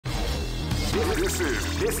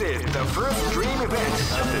This is the first dream event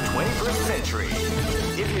of the 21st century.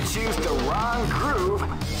 If you choose the wrong groove,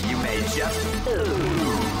 you may just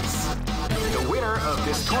lose. The winner of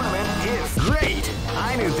this tournament is great.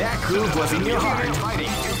 I knew that groove was in your heart. Fighting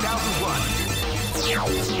 2001.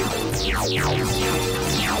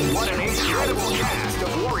 What an incredible cast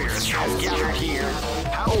of warriors has gathered here.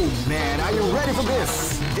 Oh man, are you ready for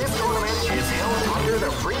this? This tournament is held under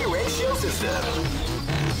the free ratio system.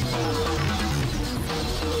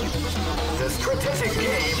 The strategic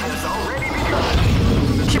game has already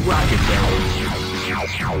begun. Keep rocking, baby.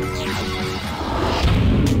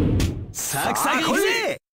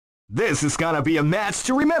 This is gonna be a match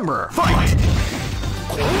to remember. Fight!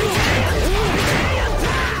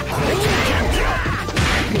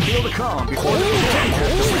 You can feel the calm before the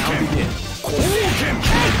round begins.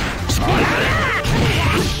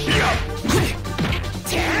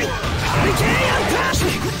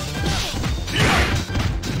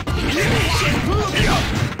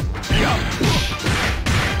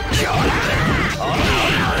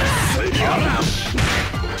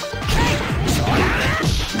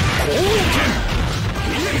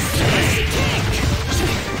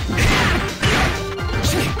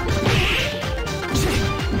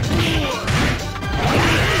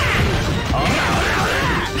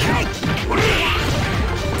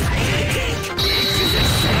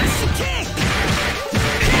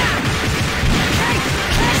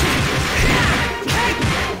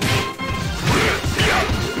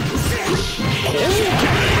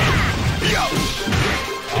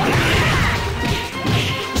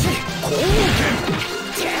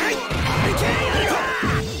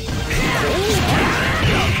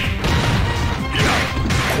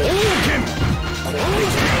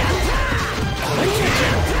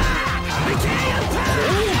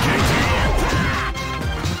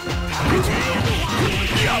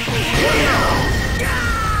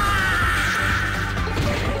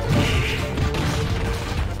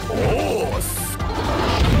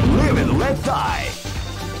 Live and let die.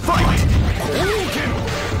 Fight!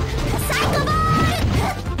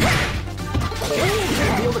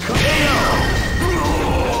 Feel the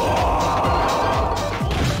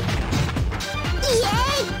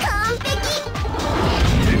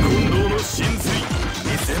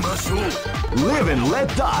Live and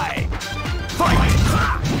let die. Fight!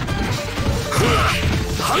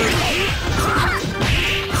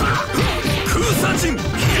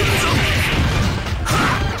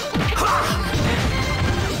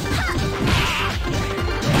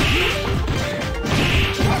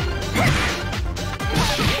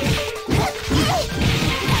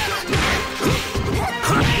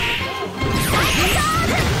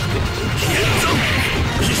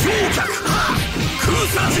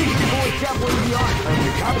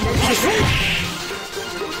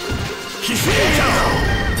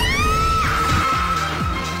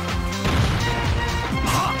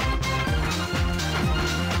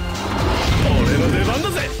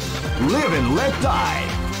 Live and let die.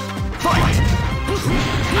 Fight!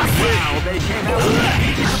 Wow, they came out with a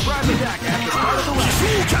sneaky surprise attack at the start of the round.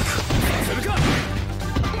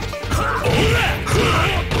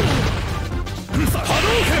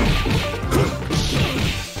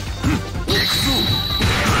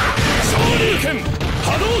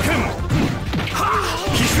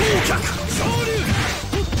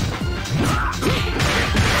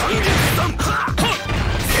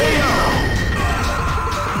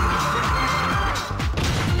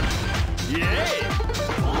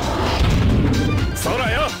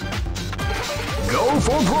 Go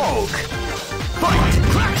for broke. Fight!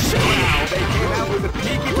 Wow, they came out with a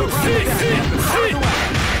peaky surprise attack at the start of the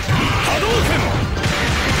round.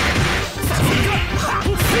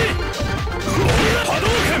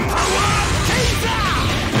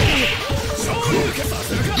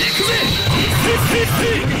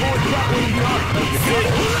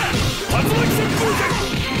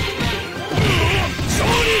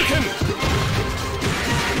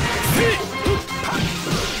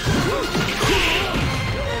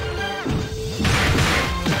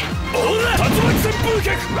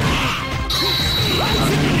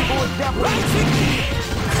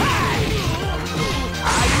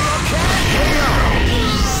 Are you okay?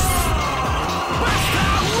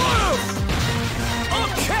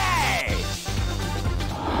 Okay!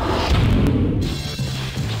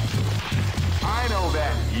 I know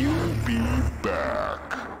that you'll be back.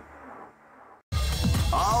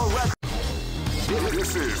 All right.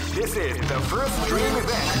 This is the first dream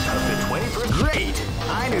event of the 21st. Great!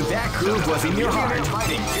 I knew that groove was in your heart.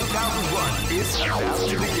 Fighting 2001 is about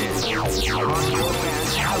to begin. Hardcore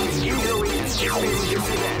fans have been eagerly anticipating this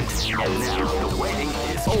event. And now the waiting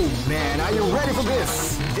is... Oh man, are you ready for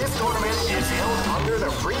this? This tournament is held under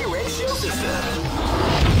the free ratio system.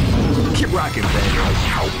 Keep rocking, baby.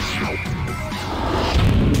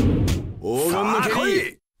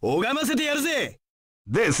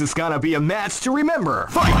 This is gonna be a match to remember.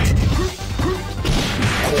 Fight!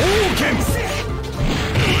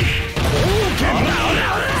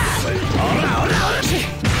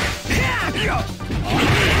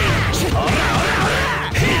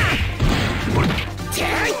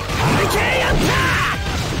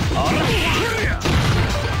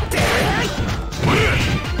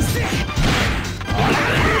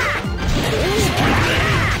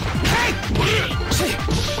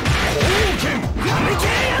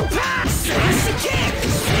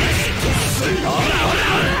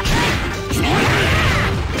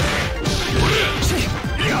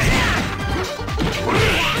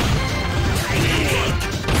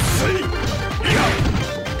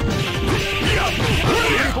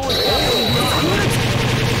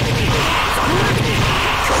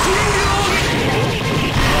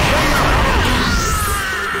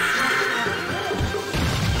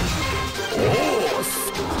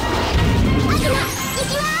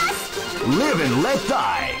 Live and let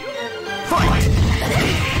die. Fight!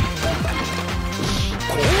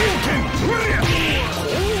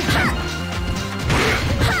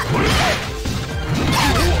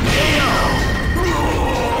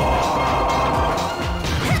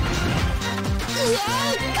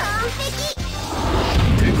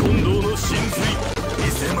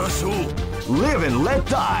 Live and let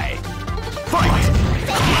die. Fight!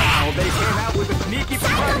 Wow, they came out with a sneaky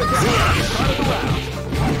surprise attack at the start of the round.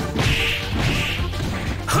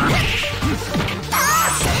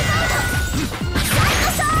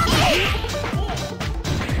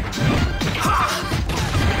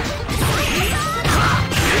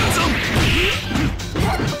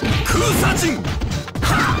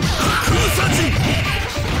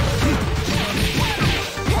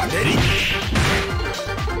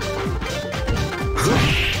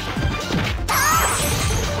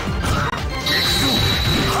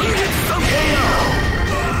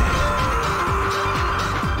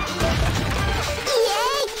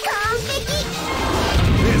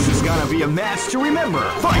 Be a match to remember.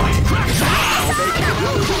 Fight! Wow, they came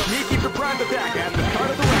out with a sneaky surprise attack at the start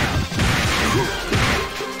of the round.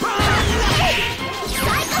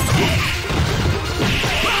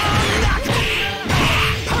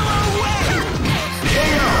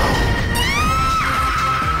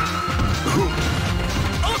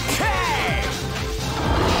 Okay!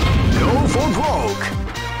 Go for broke.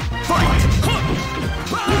 Fight!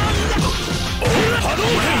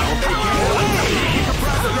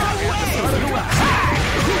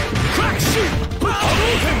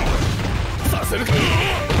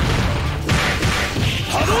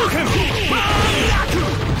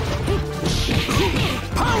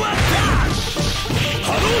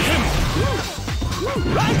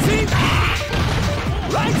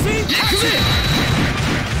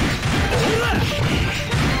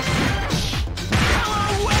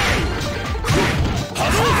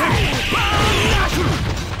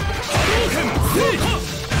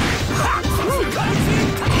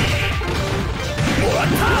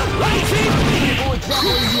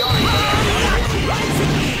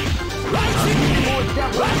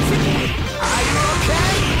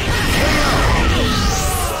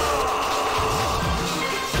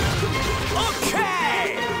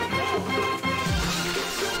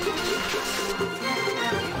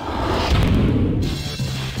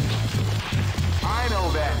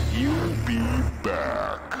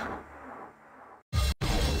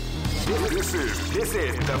 This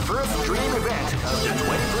is the first dream event of the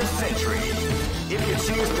 21st century. If you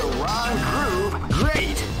choose the wrong groove,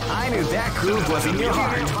 great! I knew that groove was in your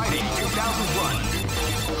heart. Fighting 2001.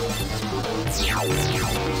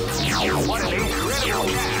 What an incredible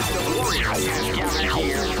cast of warriors has gathered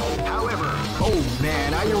here. However, oh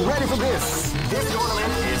man, are you ready for this? This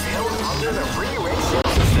tournament is held under the free ratio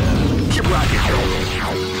system. Keep rocking.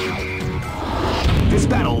 This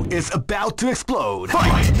battle is about to explode.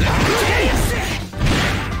 Fight!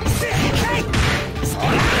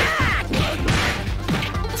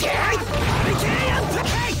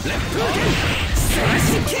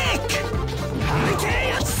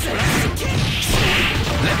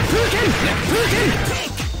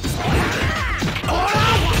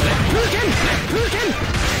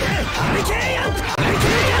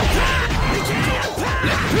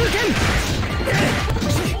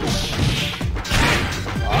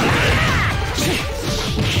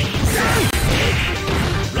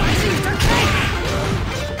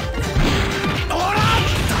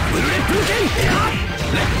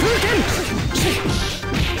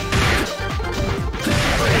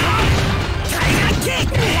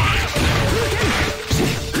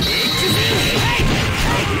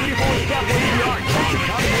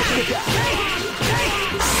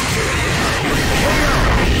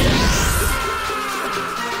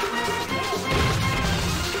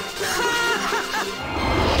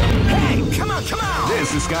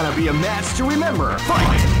 gonna be a match to remember.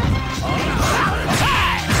 Fight!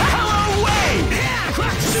 Hello, Wade!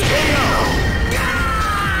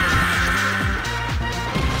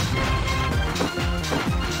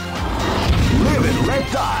 Live and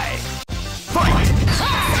let die. Fight!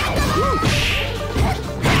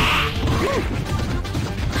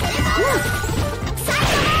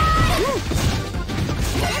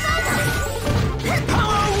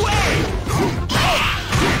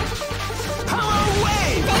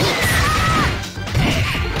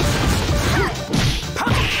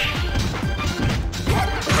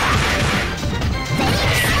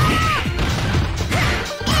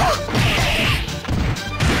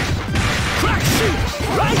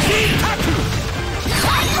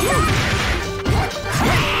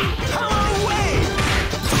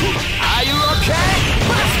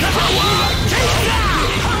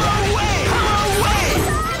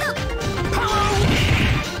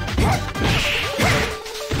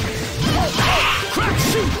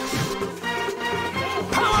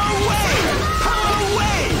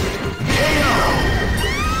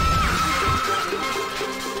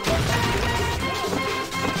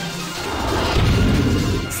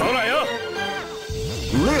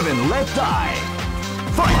 Live and let die.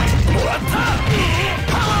 Fight!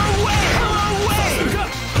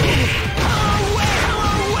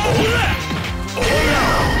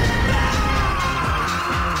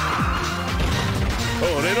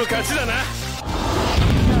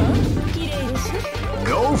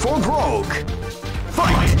 Go for broke.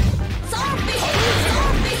 Fight!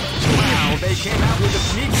 Wow, they came out with a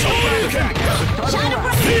sneak attack.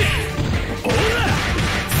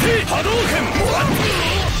 Hadouken!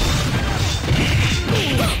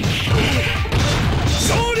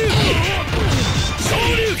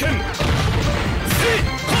 Shoryuken!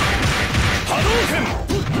 Hadouken!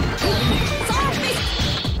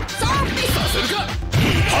 Saseruka!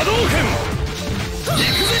 Hadouken!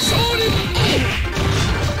 Ikuze Shoryuken!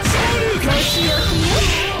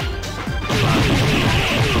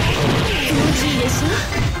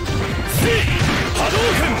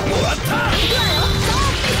 Hadouken! Moratta!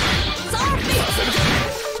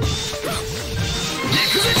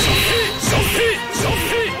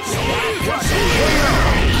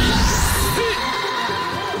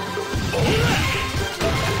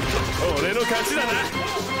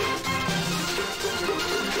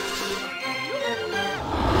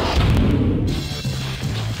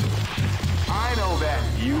 I know that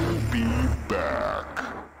you'll be back.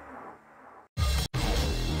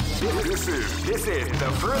 This is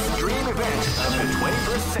the first dream event of the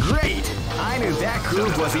 21st century. Great! I knew that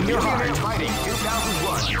groove was in your heart. Fighting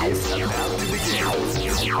 2001 is about to begin.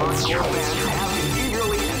 Hardcore fans have been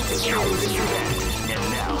eagerly anticipating this event, and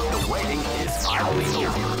now the waiting is finally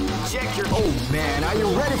over. Check your... Oh man, are you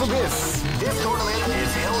ready for this? This tournament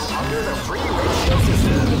is held under the free ratio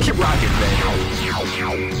system. Keep rocking, baby.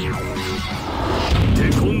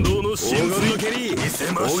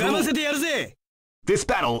 This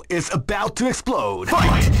battle is about to explode.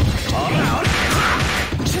 Fight!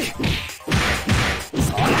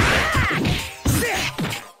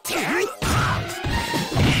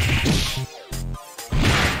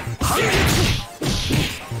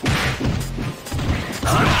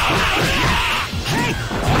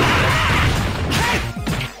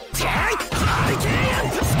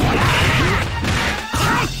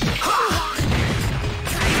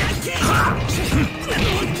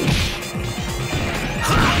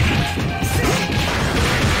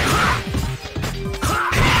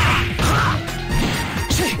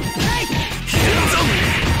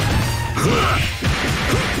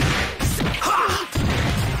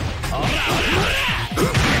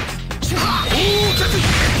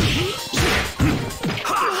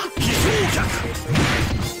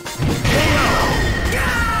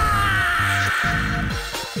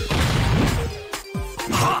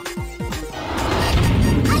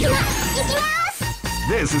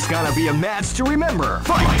 This is gonna be a match to remember.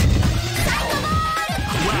 Fight!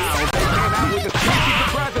 Wow, they came out with a sneaky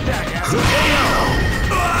surprise attack after the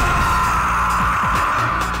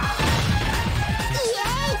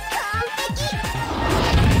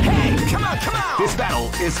Hey, come on, come on! This battle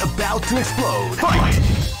is about to explode. Fight!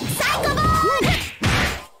 Psycho Ball!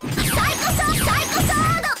 Psycho Sword! Psycho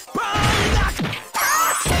Sword!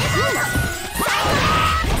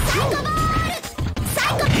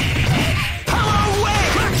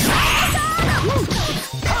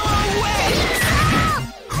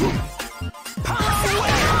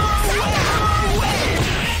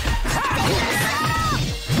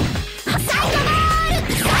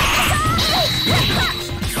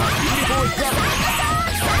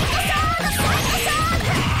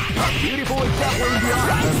 Beautiful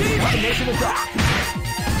combination attack.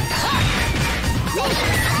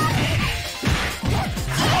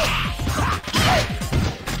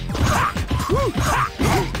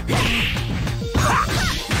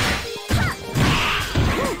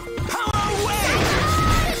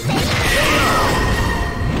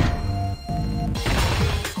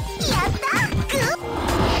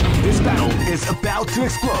 This battle is about to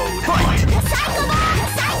explode. Fight!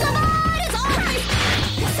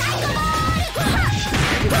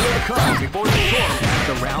 Come before the storm as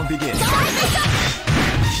the round begins. A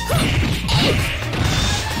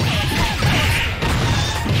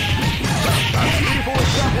beautiful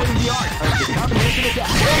example in the art of the combination attack.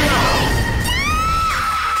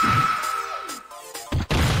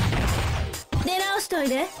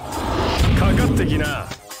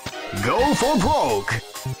 Go for broke.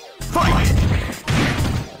 Fight!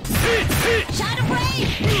 Shadow Blade!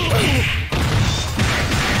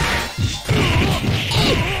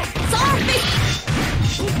 Zombie!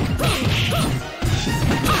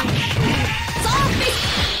 Zombie!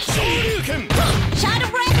 Shoryuken! Shadow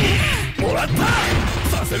Blade! Moratta!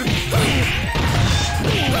 Saseru!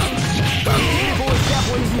 Beautiful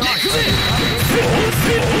example in the art of the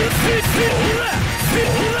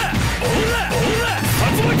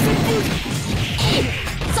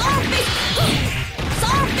Zombie!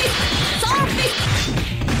 Zombie! Zombie!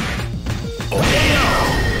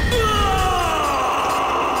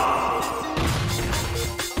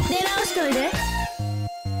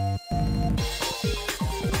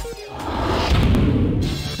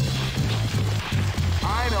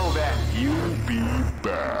 I know that you'll be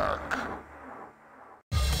back.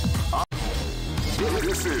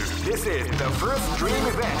 This is the first dream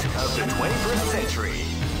event of the 21st century.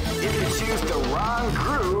 If you choose the wrong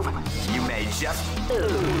groove, you may just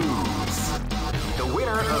lose. The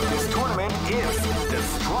winner of this tournament is the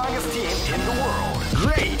strongest team in the world.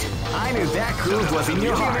 Great! I knew that groove was in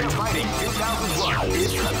your heart. Fighting 2001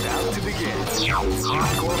 is about to begin.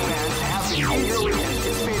 Hardcore fans have been eagerly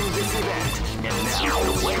anticipating this event, and now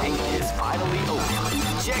the waiting is finally over.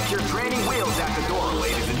 Check your training wheels at the door,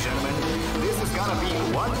 ladies and gentlemen. This is gonna be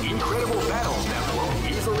one incredible battle that won't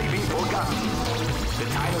easily be forgotten. The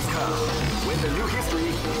time has come when the new history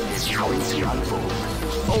is going to unfold.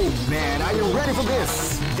 Oh man, are you ready for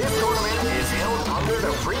this? This tournament is held under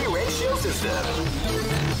the free ratio system.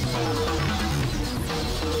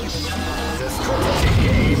 The strategic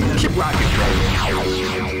game. Keep rocking, baby.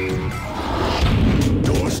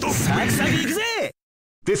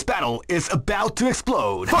 This battle is about to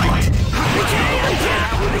explode. Fight!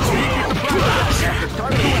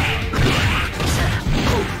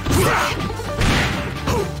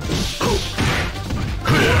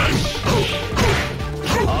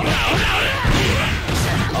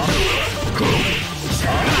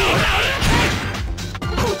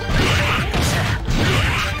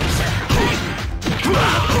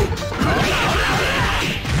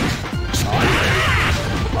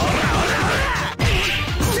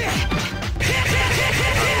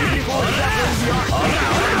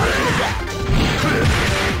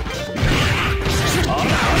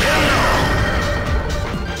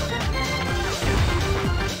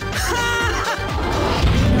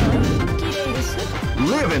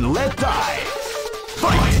 Live and let die.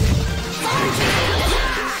 Fight!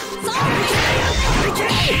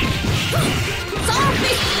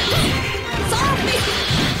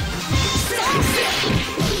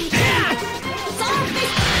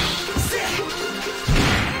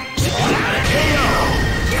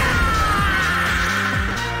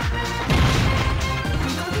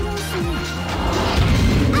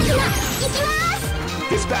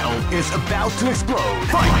 This battle is about to explode.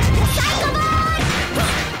 Fight!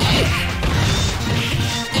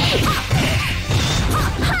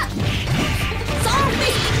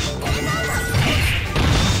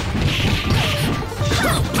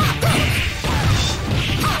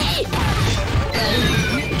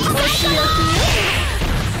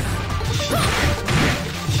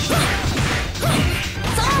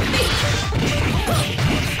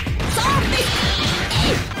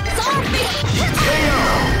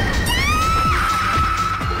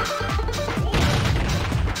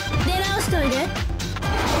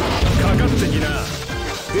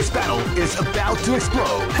 This battle is about to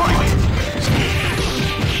explode. Fight!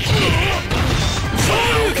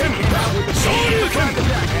 Shoryuken! Shoryuken!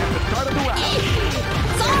 At the start of the round.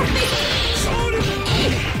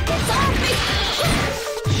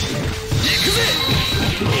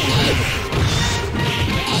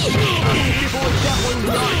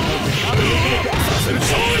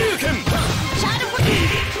 Shoryuken!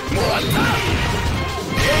 Moratta!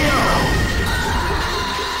 KO!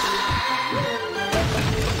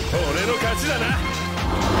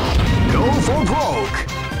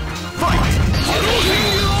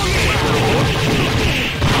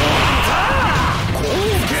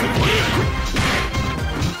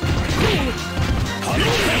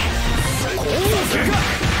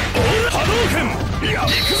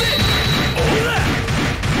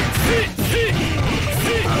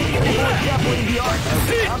 of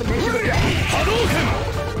the combination attack. 波動拳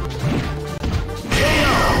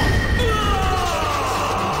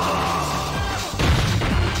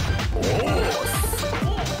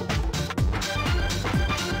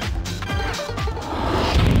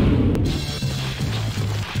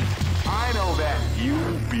I know that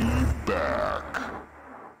you'll be back.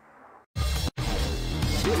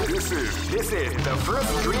 This is the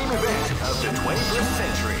first dream event of the 21st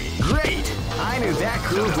century. Great! I knew that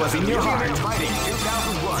groove was in your heart. Fighting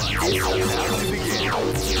 2001 is about to begin.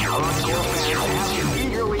 Hardcore fans have been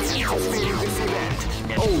eagerly anticipating this event.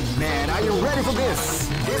 Oh man, are you ready for this?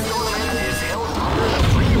 This tournament is held under the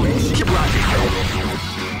free ratio project.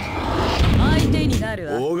 相手になる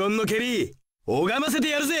わ。黄金の蹴り拝ませて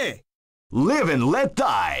やるぜ。 Live and let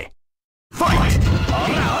die. Fight!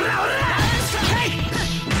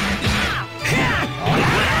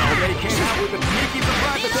 They came out with a sneaky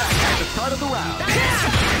surprise attack at the start of the round.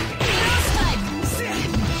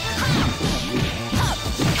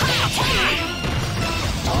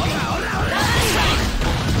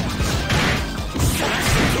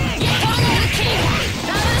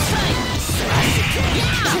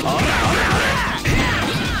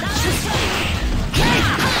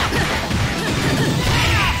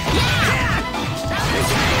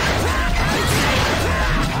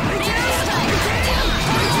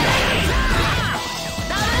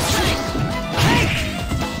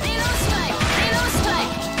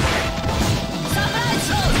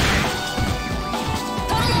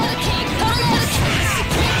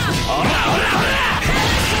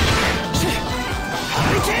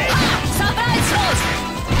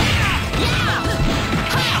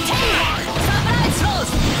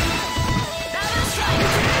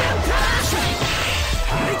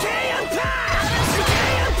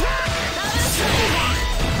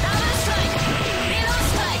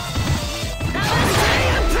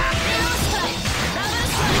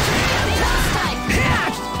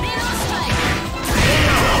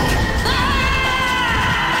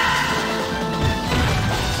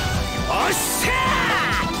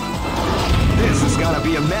 This is gonna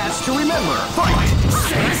be a match to remember. Fight!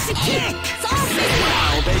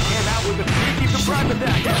 Wow, they came out with a sneaky surprise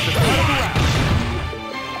attack at the start of the round.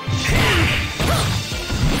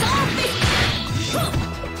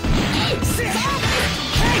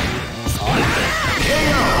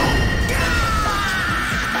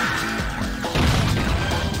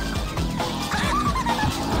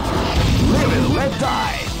 Live and let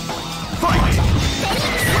die. Fight!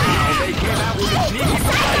 Wow, they came out with a sneaky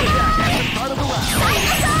surprise attack at the start of the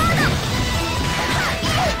round.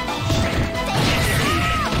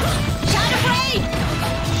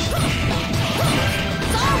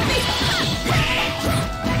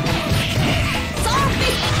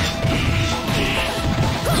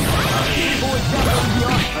 People is definitely the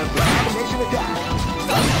art of the combination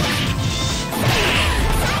attack.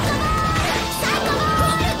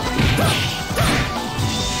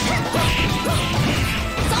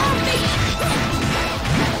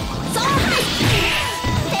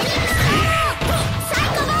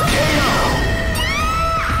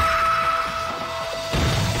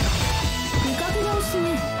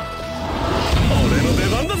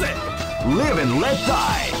 Live and let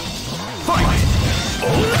die.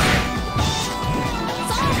 Fight!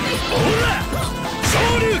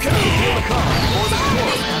 Shoryuken! Feel the calm or the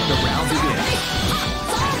storm as the round begins.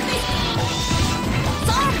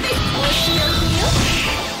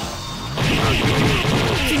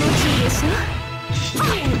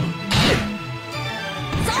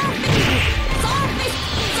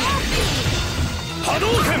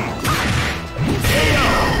 Hadouken!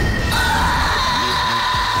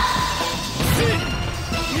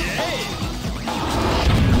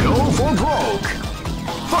 Go for broke.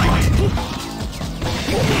 Fight!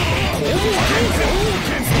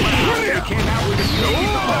 They came out with a sneaky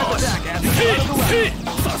surprise attack at the start of the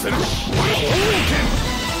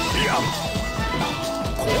round.